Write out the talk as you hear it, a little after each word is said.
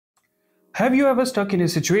Have you ever stuck in a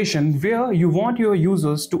situation where you want your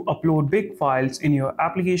users to upload big files in your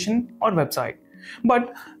application or website?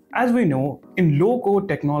 But as we know, in low-code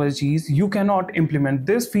technologies, you cannot implement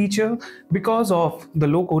this feature because of the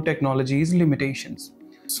low-code technology's limitations.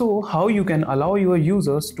 So how you can allow your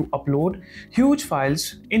users to upload huge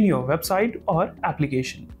files in your website or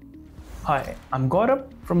application? Hi, I'm Gaurav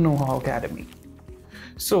from Know How Academy.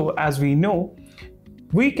 So as we know,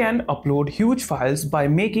 we can upload huge files by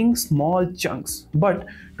making small chunks, but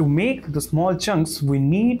to make the small chunks, we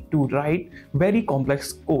need to write very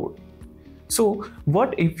complex code. So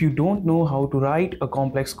what if you don't know how to write a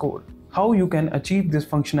complex code? How you can achieve this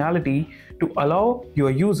functionality to allow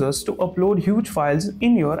your users to upload huge files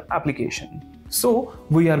in your application? So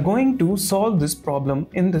we are going to solve this problem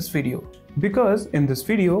in this video, because in this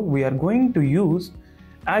video we are going to use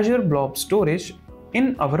Azure Blob storage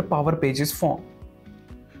in our Power Pages form.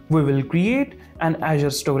 We will create an Azure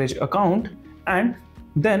Storage account and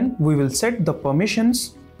then we will set the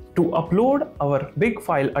permissions to upload our big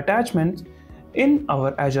file attachments in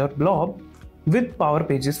our Azure Blob with Power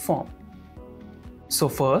Pages form. So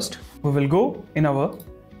first, we will go in our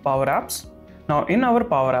Power Apps. Now in our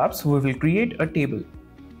Power Apps, we will create a table.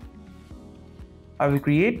 I will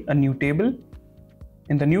create a new table.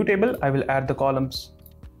 In the new table, I will add the columns.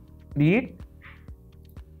 Create.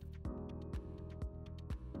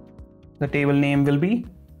 The table name will be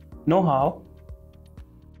Know How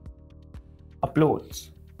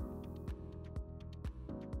Uploads.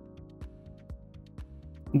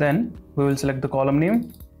 Then we will select the column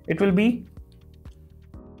name. It will be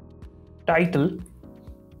title,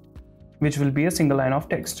 which will be a single line of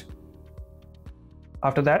text.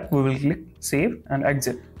 After that, we will click Save and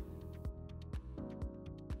Exit.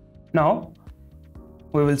 Now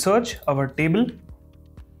we will search our table.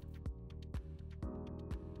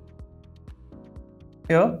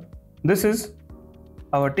 Here, this is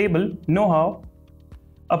our table Know How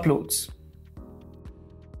Uploads.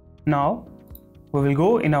 Now we will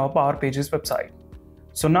go in our Power Pages website.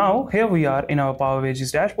 So now here we are in our Power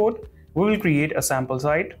Pages dashboard. We will create a sample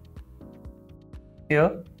site.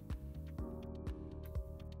 Here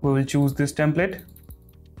we will choose this template.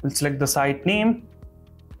 We'll select the site name.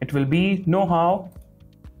 It will be Know How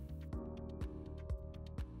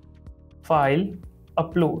File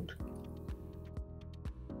Upload.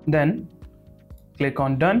 Then click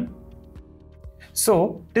on Done.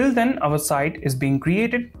 So till then our site is being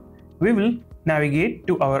created. We will navigate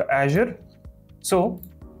to our Azure. So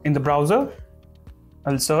in the browser,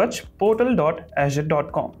 I'll search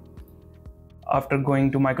portal.azure.com. After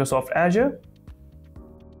going to Microsoft Azure,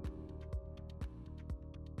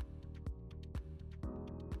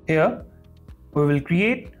 here we will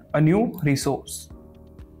create a new resource.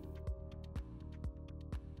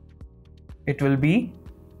 It will be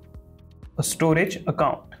a storage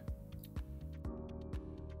account.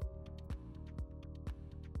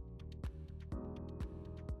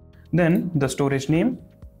 Then the storage name,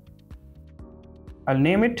 I'll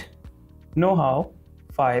name it Know How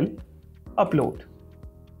File Upload.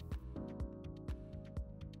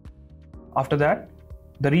 After that,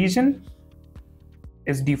 the region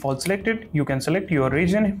is default selected. You can select your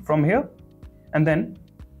region from here and then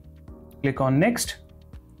click on Next,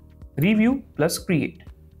 Review plus Create.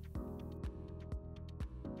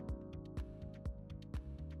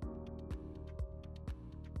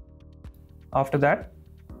 After that,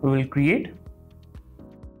 we will create.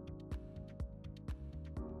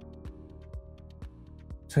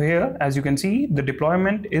 So here, as you can see, the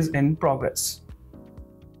deployment is in progress.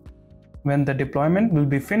 When the deployment will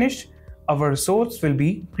be finished, our resource will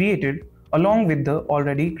be created along with the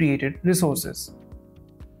already created resources.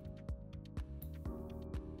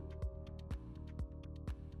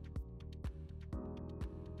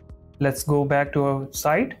 Let's go back to our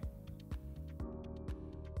site.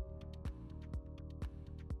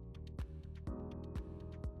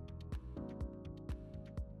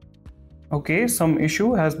 Okay, some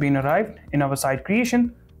issue has been arrived in our site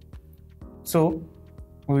creation. So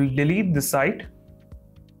we'll delete the site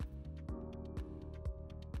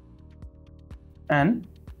and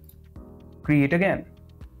create again.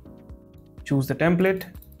 Choose the template.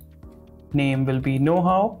 Name will be Know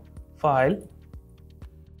How File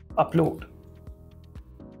Upload.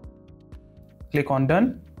 Click on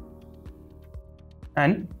Done.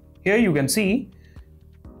 And here you can see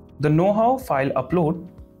the Know How File Upload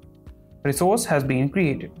resource has been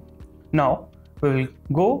created. Now we will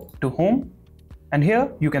go to Home and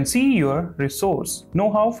here you can see your resource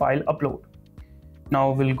Know How File Upload.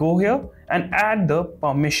 Now we'll go here and add the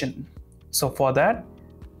permission. So for that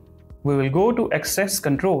we will go to Access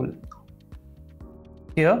Control.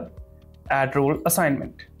 Here add role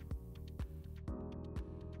assignment.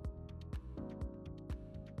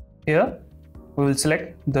 Here we will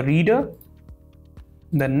select the reader,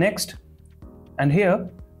 then next, and here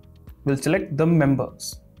we'll select the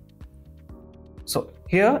members. So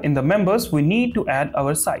here in the members we need to add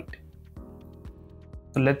our site.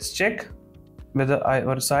 So let's check whether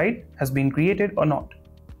our site has been created or not.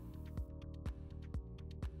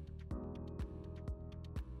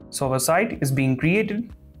 So our site is being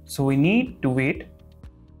created, so we need to wait,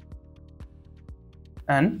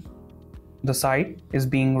 and the site is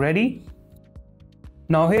being ready.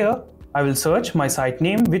 Now here I will search my site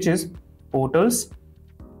name, which is portals,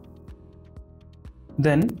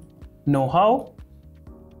 then know-how,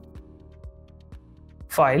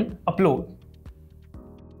 file, upload.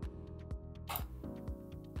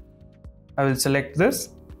 I will select this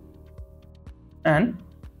and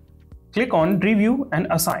click on review and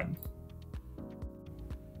assign.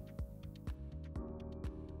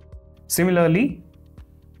 Similarly,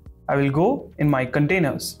 I will go in my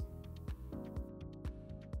containers.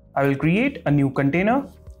 I will create a new container.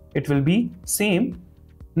 It will be same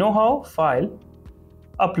know-how, file,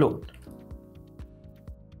 upload.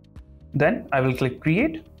 Then I will click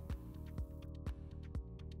create.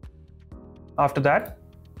 After that,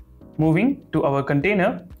 moving to our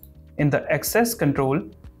container, in the access control,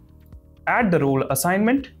 add the role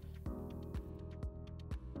assignment,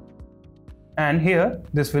 and here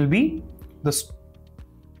this will be the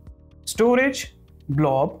storage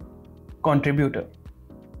blob contributor.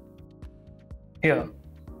 Here,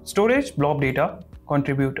 storage blob data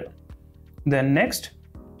contributor. Then next,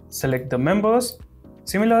 select the members.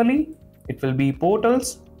 Similarly, it will be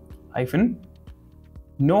portals hyphen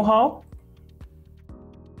know-how,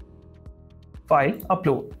 file,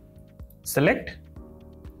 upload. Select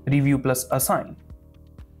review plus assign.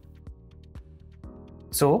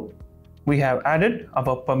 So we have added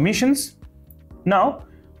our permissions. Now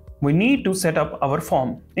we need to set up our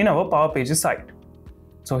form in our Power Pages site.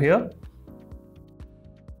 So here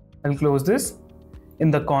I'll close this.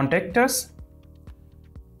 In the contact us,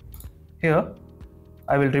 here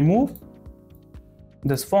I will remove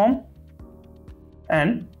this form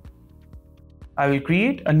and I will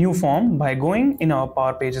create a new form by going in our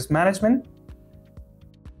Power Pages management.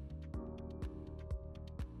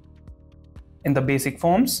 In the basic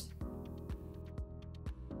forms,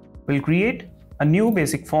 we'll create a new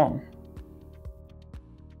basic form.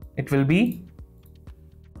 It will be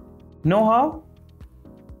know-how,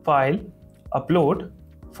 file, upload,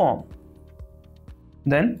 form.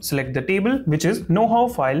 Then select the table, which is know-how,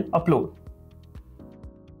 file, upload.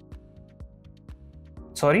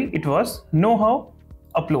 Sorry, it was know-how,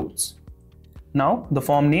 uploads. Now the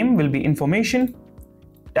form name will be information,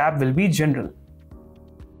 tab will be general.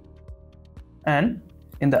 And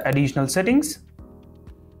in the additional settings,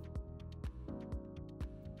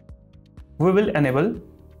 we will enable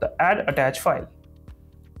the add attach file.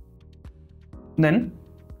 Then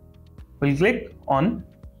we'll click on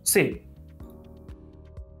save.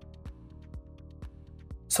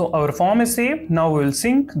 So our form is saved. Now we will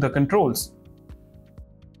sync the controls.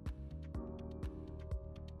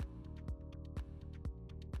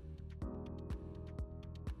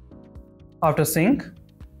 After sync,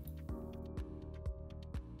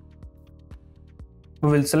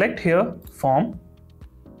 we will select here form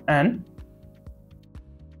and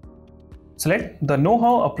select the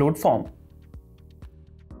know-how upload form.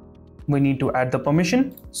 We need to add the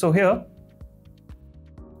permission. So here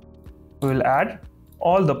we will add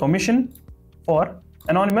all the permission for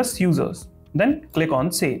anonymous users. Then click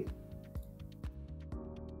on save.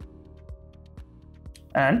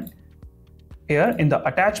 And here in the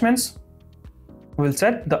attachments, we'll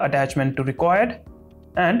set the attachment to required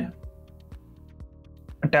and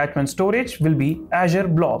attachment storage will be Azure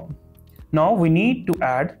BLOB. Now we need to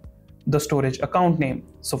add the storage account name.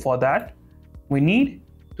 So for that, we need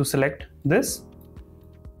to select this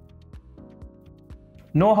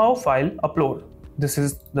know-how file upload. This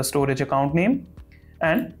is the storage account name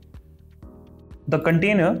and the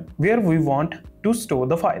container where we want to store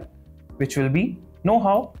the file, which will be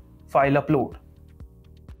know-how file upload.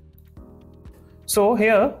 So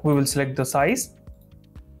here we will select the size.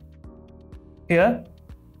 Here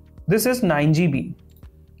this is 9 GB.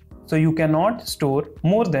 So you cannot store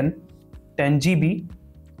more than 10 GB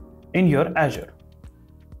in your Azure.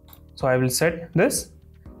 So I will set this,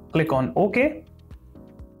 click on OK,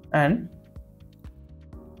 and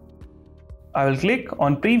I will click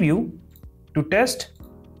on preview to test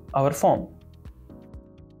our form.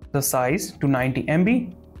 The size to 90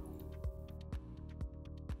 MB,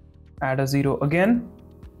 add a 0 again,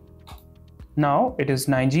 Now it is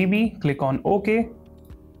 9 GB. Click on OK.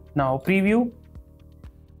 Now preview.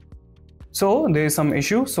 So there is some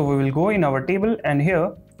issue. So we will go in our table, and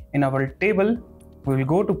here in our table, we will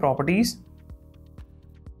go to properties.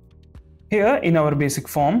 Here in our basic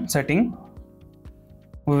form setting,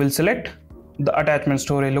 we will select the attachment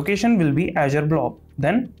storage location will be Azure BLOB.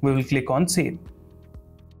 Then we will click on save.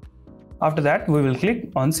 After that, we will click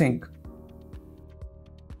on sync.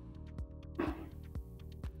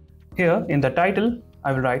 Here in the title,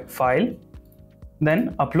 I will write file,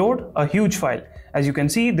 then upload a huge file. As you can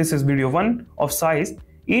see, this is video 1 of size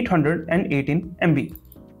 818 MB.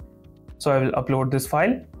 So I will upload this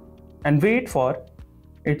file and wait for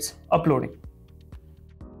its uploading.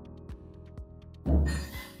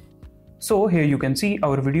 So here you can see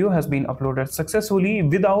our video has been uploaded successfully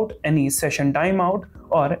without any session timeout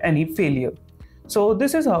or any failure. So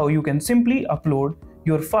this is how you can simply upload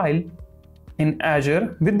your file in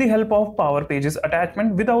Azure with the help of Power Pages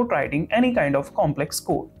attachment without writing any kind of complex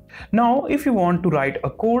code. Now, if you want to write a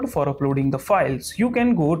code for uploading the files, you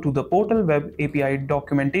can go to the Portal Web API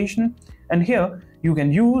documentation, and here you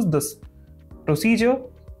can use this procedure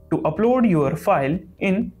to upload your file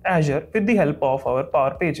in Azure with the help of our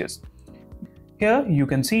Power Pages. Here you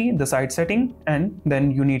can see the site setting, and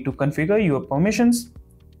then you need to configure your permissions,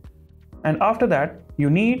 and after that you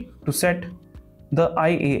need to set the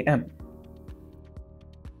IAM.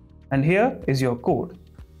 And here is your code.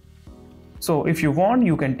 So if you want,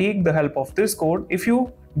 you can take the help of this code if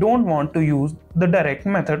you don't want to use the direct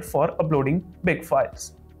method for uploading big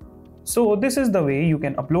files. So this is the way you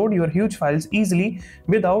can upload your huge files easily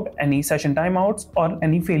without any session timeouts or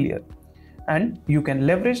any failure. And you can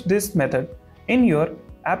leverage this method in your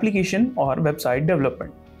application or website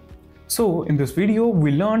development. So in this video,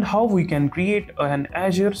 we learned how we can create an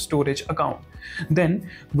Azure Storage account. Then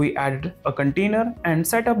we added a container and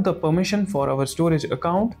set up the permission for our storage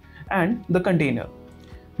account and the container.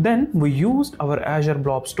 Then we used our Azure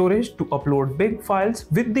Blob storage to upload big files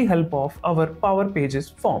with the help of our Power Pages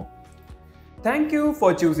form. Thank you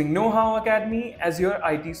for choosing Know-How Academy as your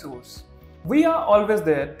IT source. We are always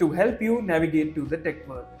there to help you navigate to the tech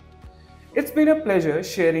world. It's been a pleasure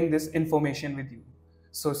sharing this information with you.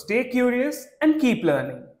 So stay curious and keep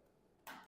learning.